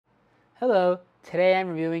Hello, today I'm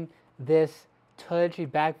reviewing this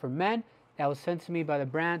toiletry bag for men that was sent to me by the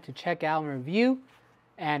brand to check out and review.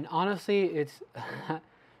 And honestly, it's a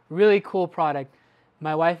really cool product.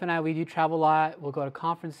 My wife and I, we do travel a lot. We'll go to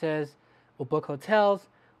conferences, we'll book hotels,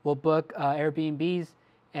 we'll book Airbnbs,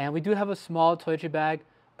 and we do have a small toiletry bag,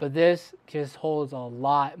 but this just holds a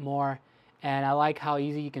lot more. And I like how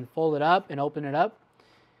easy you can fold it up and open it up.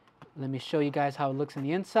 Let me show you guys how it looks on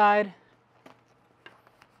the inside.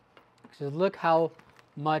 Just look how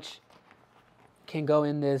much can go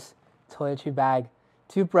in this toiletry bag.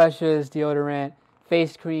 Toothbrushes, deodorant,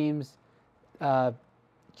 face creams,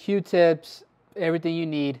 Q-tips, everything you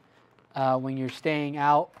need when you're staying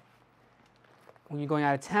out, when you're going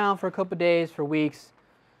out of town for a couple days, for weeks,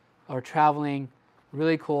 or traveling.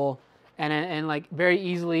 Really cool. And like very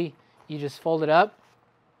easily, you just fold it up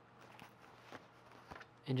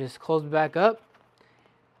and just close it back up.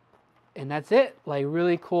 And that's it. Like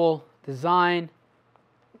really cool design,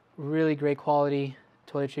 really great quality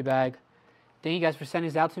toiletry bag. Thank you guys for sending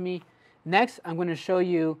this out to me. Next, I'm going to show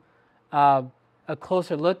you a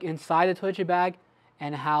closer look inside the toiletry bag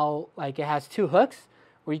and how like it has two hooks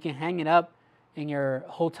where you can hang it up in your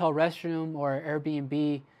hotel restroom or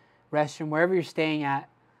Airbnb restroom, wherever you're staying at,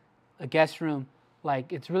 a guest room.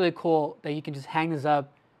 Like it's really cool that you can just hang this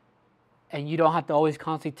up and you don't have to always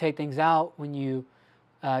constantly take things out when you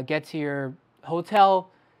get to your hotel.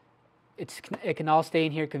 It can all stay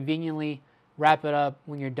in here conveniently. Wrap it up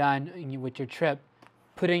when you're done with your trip.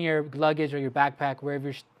 Put in your luggage or your backpack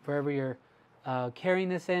wherever you're carrying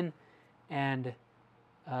this in. And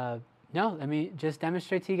let me just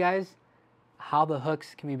demonstrate to you guys how the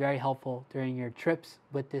hooks can be very helpful during your trips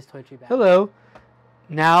with this toiletry bag. Hello.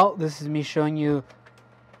 Now this is me showing you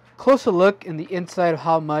a closer look in the inside of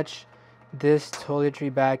how much this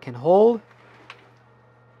toiletry bag can hold.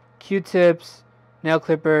 Q-tips, nail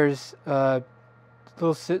clippers,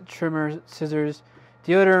 little trimmers, scissors,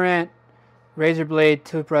 deodorant, razor blade,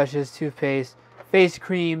 toothbrushes, toothpaste, face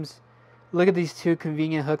creams. Look at these two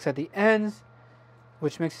convenient hooks at the ends,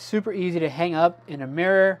 which makes it super easy to hang up in a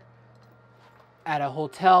mirror at a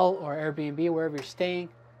hotel or Airbnb, wherever you're staying.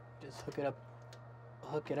 Just hook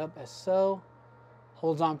it up as so.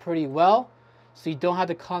 Holds on pretty well, so you don't have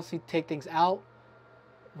to constantly take things out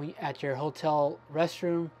at your hotel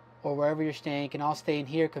restroom or wherever you're staying. It can all stay in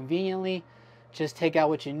here conveniently. Just take out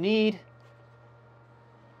what you need,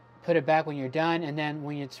 put it back when you're done, and then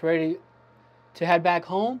when it's ready to head back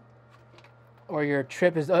home or your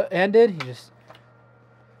trip is ended, you just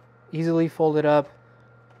easily fold it up,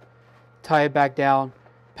 tie it back down,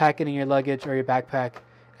 pack it in your luggage or your backpack,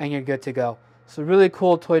 and you're good to go. So really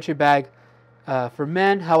cool toiletry bag for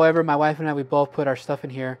men. However, my wife and I, we both put our stuff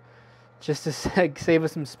in here just to save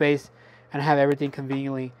us some space and have everything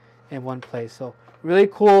conveniently in one place. So really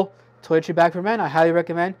cool toiletry bag for men. I highly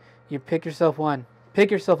recommend you pick yourself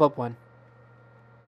up one.